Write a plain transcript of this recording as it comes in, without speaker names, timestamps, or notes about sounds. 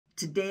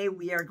Today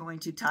we are going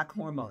to talk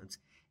hormones,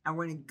 and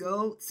we're going to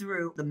go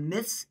through the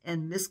myths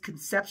and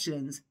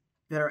misconceptions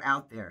that are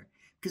out there,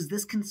 because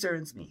this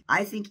concerns me.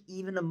 I think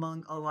even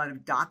among a lot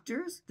of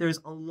doctors, there's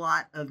a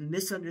lot of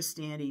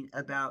misunderstanding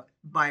about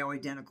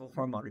bioidentical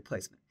hormone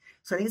replacement.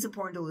 So I think it's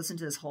important to listen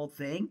to this whole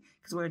thing,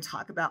 because we're going to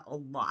talk about a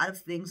lot of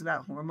things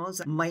about hormones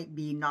that might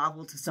be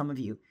novel to some of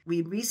you.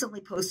 We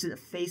recently posted a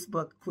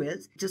Facebook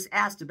quiz, just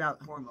asked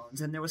about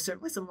hormones, and there was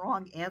certainly some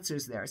wrong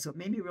answers there. So it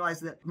made me realize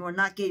that we're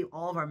not getting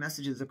all of our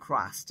messages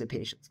across to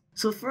patients.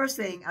 So the first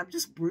thing, I'm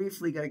just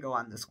briefly going to go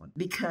on this one,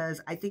 because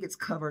I think it's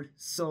covered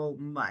so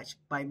much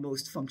by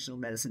most functional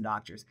medicine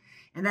doctors,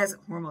 and that's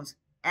that hormones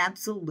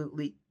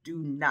absolutely do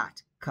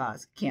not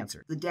cause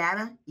cancer. The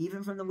data,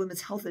 even from the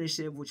Women's Health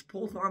Initiative, which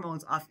pulled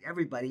hormones off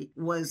everybody,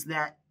 was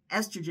that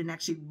estrogen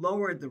actually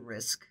lowered the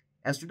risk,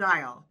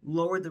 estradiol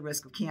lowered the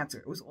risk of cancer.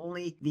 It was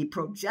only the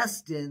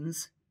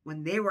progestins,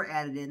 when they were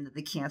added in, that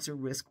the cancer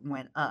risk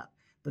went up.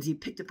 But if you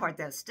picked apart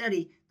that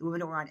study, the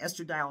women who were on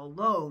estradiol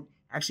alone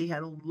actually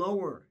had a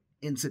lower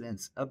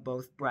incidence of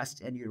both breast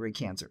and uterine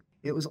cancer.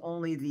 It was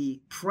only the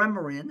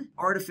Premarin,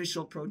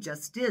 artificial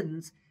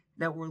progestins,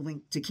 that were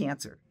linked to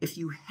cancer. If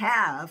you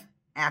have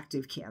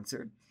active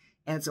cancer,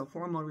 and it's a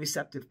hormone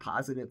receptive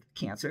positive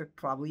cancer,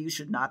 probably you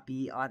should not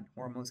be on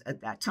hormones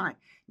at that time.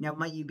 Now,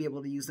 might you be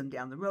able to use them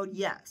down the road?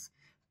 Yes.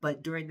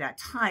 But during that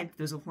time, if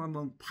there's a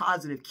hormone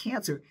positive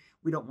cancer,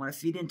 we don't want to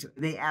feed into it.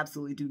 They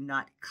absolutely do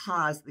not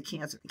cause the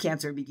cancer.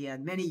 Cancer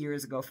began many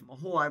years ago from a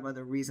whole lot of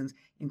other reasons,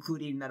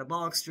 including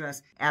metabolic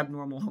stress,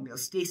 abnormal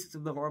homeostasis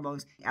of the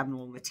hormones,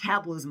 abnormal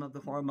metabolism of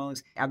the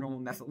hormones, abnormal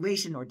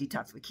methylation or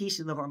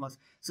detoxification of the hormones.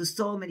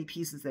 So many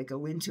pieces that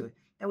go into it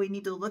that we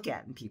need to look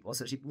at in people,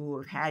 especially people who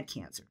have had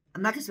cancer.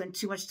 I'm not going to spend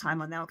too much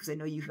time on that because I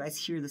know you guys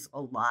hear this a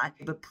lot,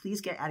 but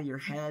please get out of your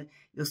head.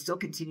 You'll still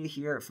continue to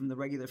hear it from the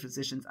regular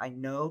physicians, I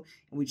know,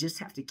 and we just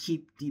have to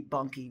keep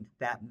debunking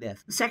that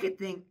myth. The second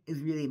thing is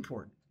really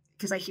important,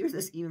 because I hear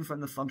this even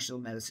from the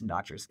functional medicine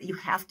doctors. You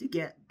have to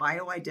get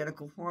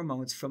bioidentical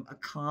hormones from a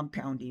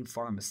compounding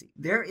pharmacy.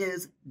 There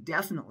is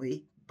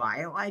definitely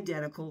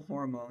bioidentical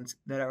hormones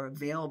that are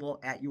available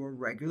at your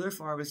regular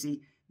pharmacy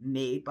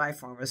made by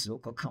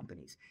pharmaceutical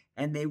companies,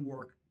 and they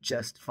work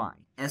just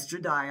fine.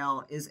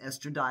 Estradiol is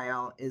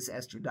estradiol is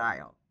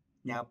estradiol.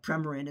 Now,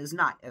 Premarin is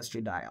not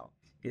estradiol.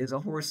 It is a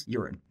horse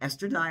urine.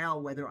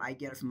 Estradiol, whether I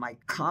get it from my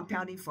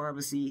compounding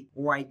pharmacy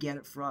or I get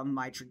it from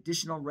my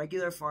traditional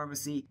regular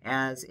pharmacy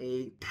as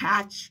a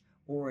patch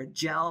or a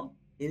gel,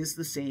 is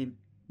the same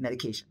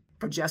medication.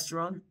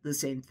 Progesterone, the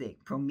same thing.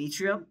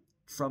 Prometrium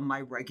from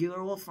my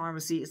regular old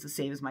pharmacy is the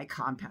same as my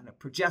compounded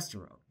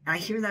progesterone. And I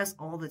hear this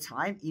all the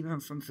time, even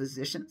from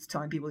physicians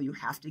telling people you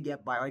have to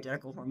get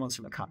bioidentical hormones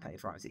from a compounding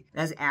pharmacy.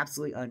 That is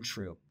absolutely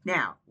untrue.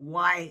 Now,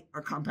 why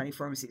are compounding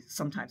pharmacies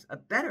sometimes a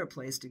better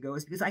place to go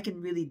is because I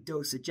can really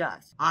dose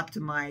adjust,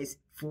 optimize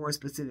for a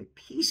specific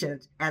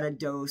patient at a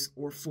dose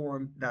or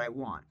form that I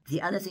want.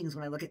 The other thing is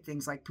when I look at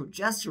things like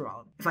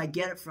progesterone, if I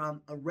get it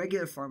from a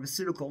regular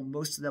pharmaceutical,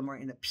 most of them are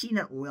in a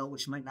peanut oil,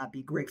 which might not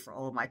be great for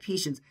all of my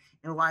patients,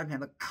 and a lot of them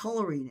have a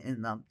coloring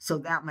in them, so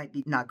that might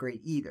be not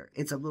great either.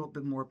 It's a little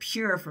bit more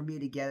pure for me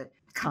to get it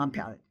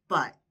compounded.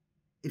 But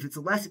if it's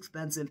less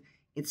expensive,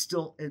 it's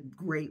still a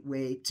great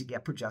way to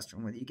get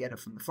progesterone, whether you get it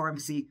from the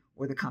pharmacy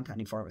or the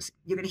compounding pharmacy.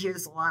 You're going to hear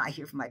this a lot. I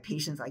hear from my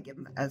patients. I give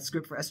them a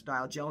script for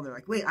estradiol gel. And they're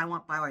like, wait, I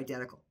want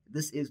bioidentical.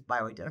 This is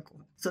bioidentical.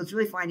 So it's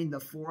really finding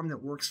the form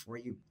that works for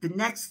you. The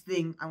next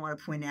thing I want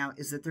to point out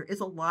is that there is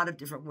a lot of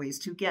different ways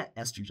to get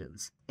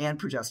estrogens and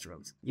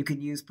progesterones. You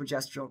can use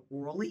progesterone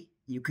orally.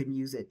 You can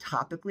use it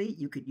topically.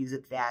 You could use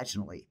it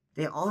vaginally.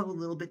 They all have a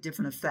little bit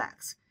different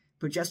effects.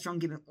 Progesterone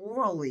given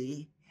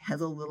orally has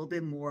a little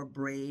bit more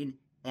brain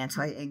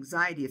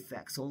anti-anxiety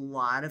effects. So a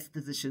lot of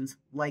physicians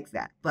like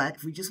that. But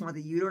if we just want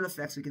the uterine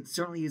effects, we can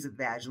certainly use it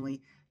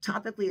vaginally.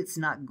 Topically, it's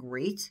not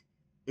great.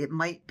 It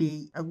might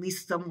be at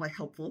least somewhat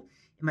helpful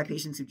in my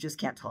patients who just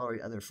can't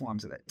tolerate other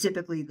forms of it.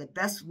 Typically, the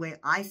best way,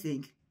 I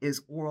think,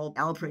 is oral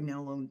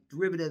allopregnanolone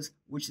derivatives,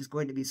 which is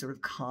going to be sort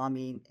of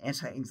calming,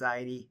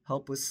 anti-anxiety,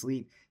 help with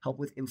sleep, help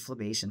with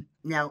inflammation.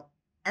 Now,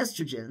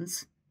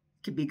 estrogens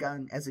can be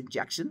done as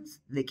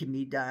injections. They can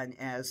be done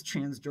as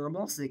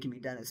transdermal. So they can be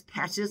done as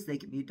patches. They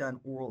can be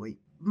done orally.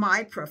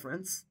 My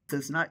preference,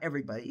 because not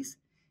everybody's,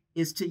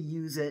 is to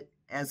use it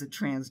as a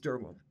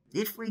transdermal.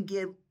 If we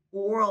give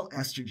oral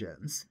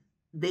estrogens,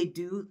 they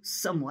do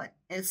somewhat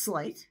and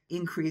slight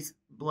increase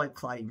blood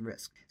clotting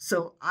risk.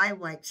 So I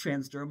like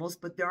transdermals,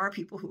 but there are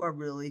people who are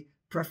really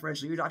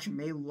preferential. Your doctor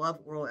may love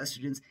oral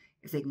estrogens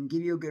if they can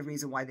give you a good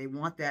reason why they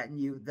want that in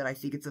you, that I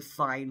think it's a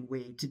fine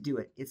way to do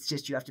it. It's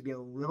just you have to be a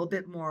little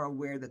bit more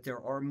aware that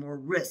there are more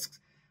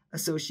risks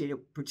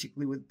associated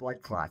particularly with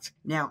blood clots.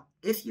 Now,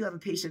 if you have a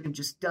patient who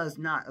just does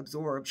not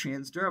absorb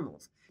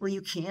transdermals, well,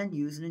 you can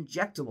use an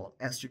injectable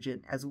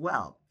estrogen as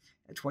well.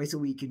 A twice a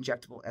week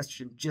injectable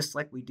estrogen, just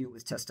like we do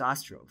with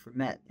testosterone for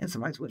men and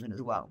sometimes women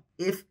as well.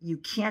 If you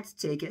can't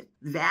take it,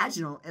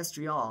 vaginal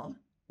estriol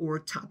or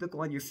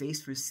topical on your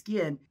face for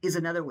skin is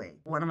another way.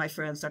 One of my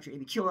friends, Dr.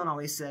 Amy Killen,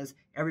 always says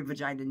every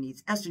vagina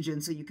needs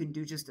estrogen, so you can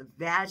do just a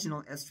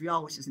vaginal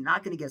estriol, which is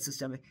not going to get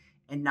systemic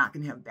and not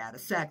going to have bad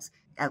effects.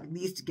 At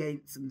least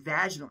getting some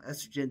vaginal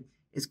estrogen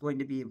is going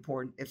to be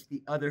important if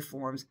the other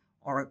forms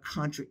are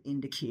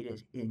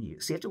contraindicated in you.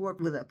 So you have to work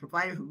with a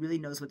provider who really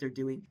knows what they're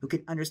doing, who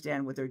can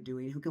understand what they're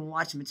doing, who can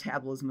watch the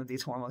metabolism of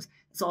these hormones.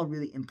 It's all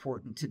really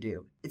important to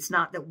do. It's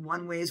not that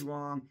one way is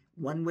wrong,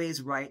 one way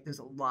is right. There's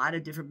a lot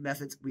of different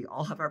methods. We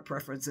all have our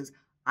preferences.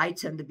 I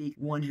tend to be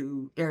one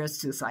who errs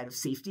to the side of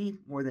safety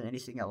more than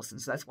anything else. And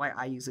so that's why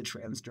I use a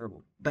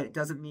transdermal. But it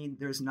doesn't mean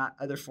there's not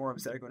other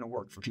forms that are going to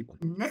work for people.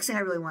 Next thing I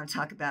really want to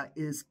talk about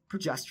is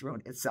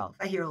progesterone itself.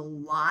 I hear a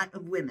lot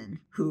of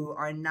women who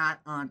are not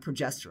on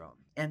progesterone.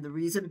 And the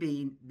reason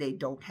being, they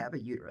don't have a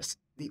uterus.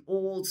 The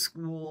old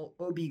school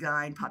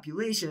OB-GYN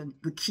population,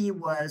 the key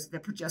was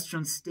that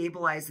progesterone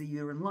stabilized the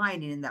uterine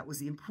lining, and that was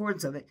the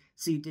importance of it,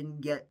 so you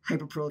didn't get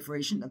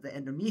hyperproliferation of the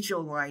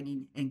endometrial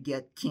lining and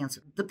get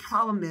cancer. The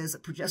problem is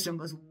that progesterone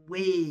goes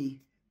way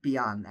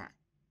beyond that.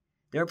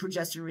 There are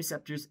progesterone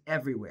receptors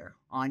everywhere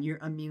on your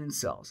immune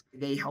cells.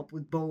 They help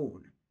with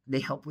bone. They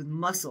help with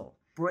muscle,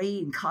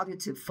 brain,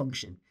 cognitive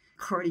function,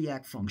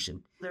 cardiac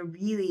function. They're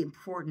really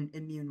important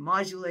immune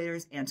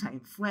modulators,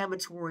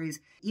 anti-inflammatories.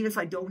 Even if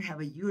I don't have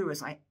a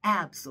uterus, I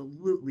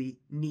absolutely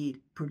need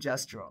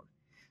progesterone.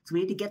 So we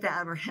need to get that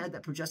out of our head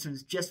that progesterone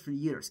is just for the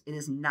uterus. It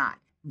is not.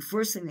 The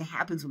first thing that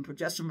happens when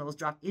progesterone levels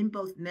drop in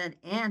both men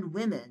and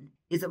women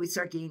is that we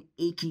start getting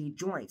achy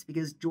joints,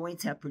 because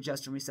joints have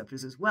progesterone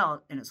receptors as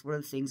well, and it's one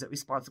of the things that's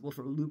responsible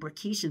for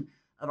lubrication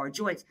of our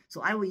joints.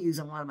 So I will use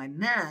a lot of my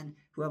men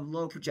who have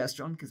low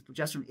progesterone, because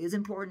progesterone is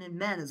important in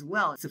men as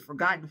well. It's a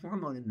forgotten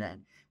hormone in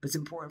men, but it's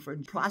important for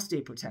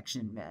prostate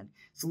protection in men.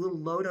 So a little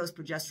low-dose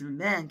progesterone in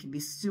men can be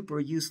super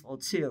useful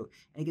too,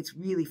 and it gets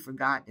really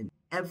forgotten.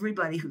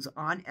 Everybody who's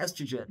on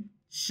estrogen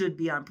should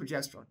be on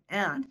progesterone,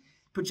 and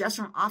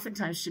progesterone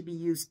oftentimes should be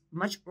used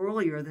much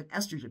earlier than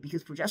estrogen,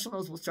 because progesterone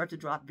levels will start to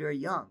drop very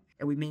young,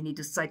 and we may need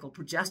to cycle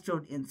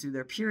progesterone in through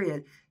their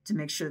period to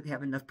make sure that they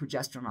have enough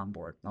progesterone on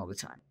board all the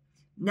time.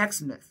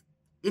 Next myth: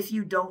 if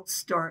you don't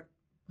start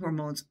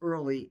hormones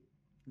early,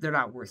 they're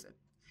not worth it.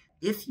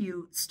 If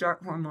you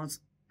start hormones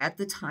at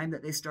the time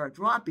that they start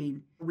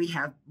dropping, we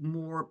have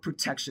more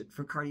protection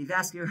for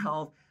cardiovascular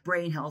health,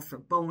 brain health, for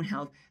bone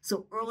health.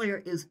 So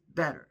earlier is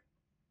better.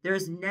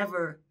 There's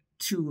never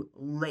too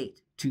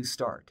late to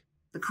start.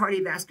 The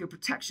cardiovascular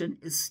protection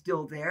is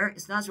still there.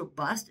 It's not as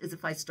robust as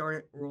if I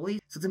started early.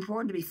 So it's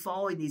important to be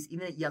following these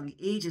even at young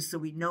ages so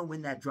we know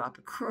when that drop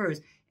occurs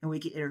and we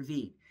can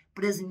intervene.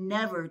 But it's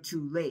never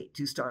too late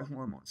to start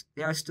hormones.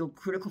 They are still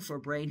critical for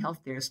brain health.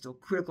 They are still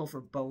critical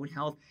for bone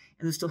health.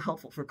 And they're still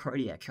helpful for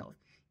cardiac health,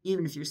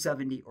 even if you're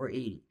 70 or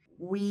 80.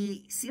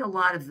 We see a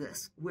lot of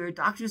this where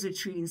doctors are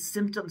treating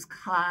symptoms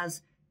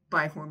caused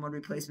by hormone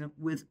replacement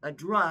with a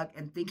drug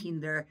and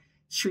thinking they're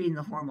treating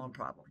the hormone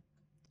problem.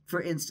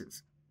 For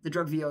instance, the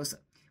drug Veosa,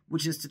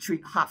 which is to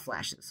treat hot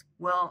flashes.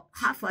 Well,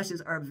 hot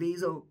flashes are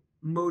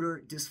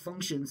vasomotor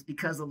dysfunctions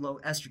because of low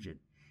estrogen.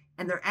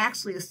 And they're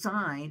actually a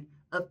sign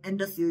of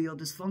endothelial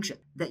dysfunction,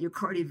 that your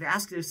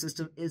cardiovascular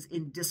system is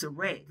in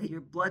disarray, that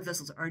your blood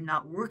vessels are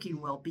not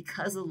working well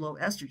because of low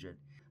estrogen.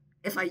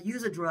 If I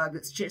use a drug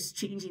that's just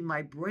changing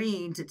my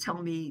brain to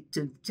tell me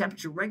to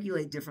temperature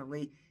regulate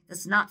differently,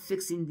 that's not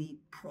fixing the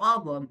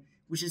problem,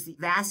 which is the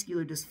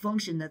vascular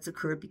dysfunction that's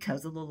occurred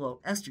because of the low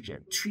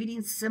estrogen.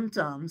 Treating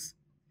symptoms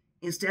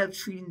instead of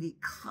treating the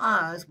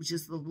cause, which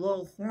is the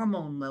low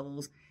hormone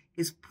levels,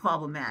 is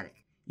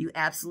problematic. You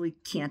absolutely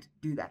can't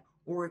do that.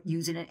 Or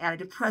using an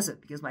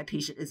antidepressant because my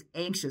patient is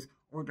anxious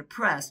or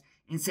depressed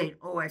and saying,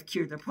 oh, I've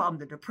cured the problem,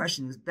 the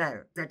depression is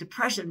better. That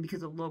depression,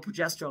 because of low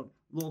progesterone,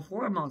 low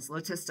hormones,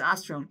 low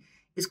testosterone,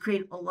 is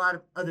creating a lot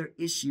of other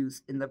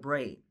issues in the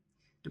brain.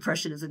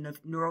 Depression is a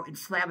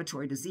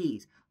neuroinflammatory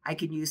disease. I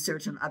can use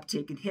serotonin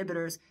uptake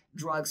inhibitors,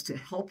 drugs to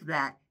help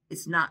that.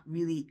 It's not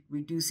really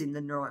reducing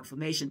the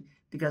neuroinflammation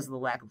because of the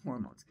lack of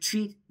hormones.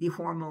 Treat the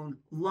hormone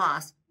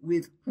loss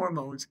with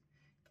hormones.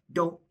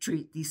 Don't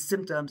treat these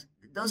symptoms.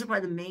 Those are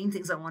probably the main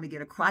things I want to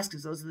get across,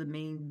 because those are the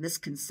main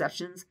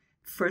misconceptions.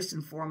 First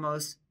and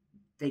foremost,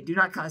 they do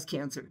not cause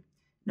cancer.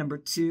 Number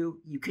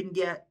two, you can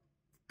get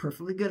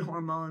perfectly good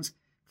hormones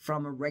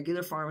from a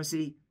regular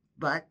pharmacy,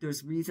 but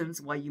there's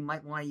reasons why you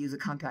might want to use a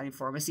compounding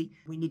pharmacy.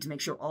 We need to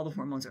make sure all the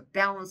hormones are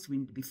balanced. We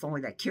need to be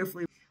following that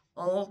carefully.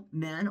 All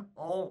men,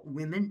 all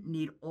women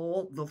need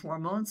all the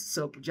hormones,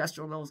 so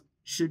progesterone levels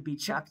should be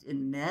checked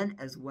in men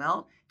as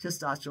well.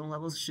 Testosterone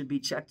levels should be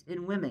checked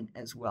in women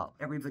as well.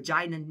 Every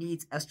vagina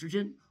needs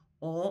estrogen.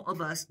 All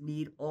of us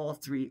need all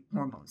three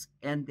hormones,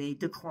 and they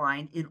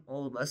decline in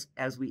all of us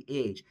as we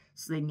age.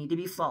 So they need to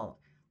be followed.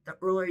 The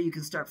earlier you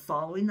can start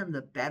following them,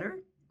 the better,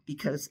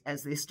 because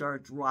as they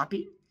start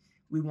dropping,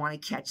 we want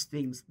to catch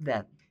things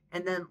then.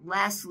 And then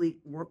lastly,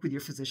 work with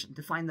your physician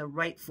to find the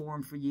right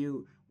form for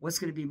you, what's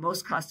going to be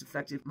most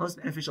cost-effective, most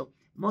beneficial,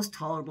 most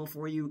tolerable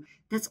for you.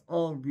 That's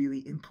all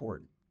really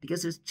important,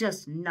 because there's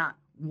just not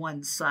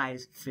one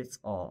size fits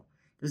all.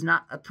 There's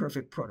not a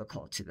perfect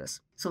protocol to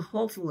this. So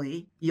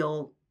hopefully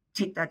you'll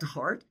take that to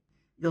heart.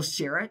 You'll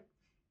share it.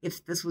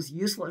 If this was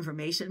useful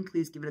information,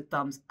 please give it a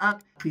thumbs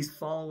up. Please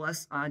follow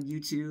us on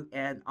YouTube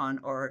and on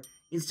our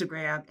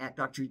Instagram at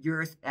Dr.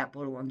 Yurth at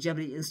Border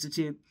Longevity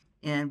Institute.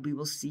 And we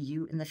will see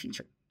you in the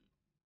future.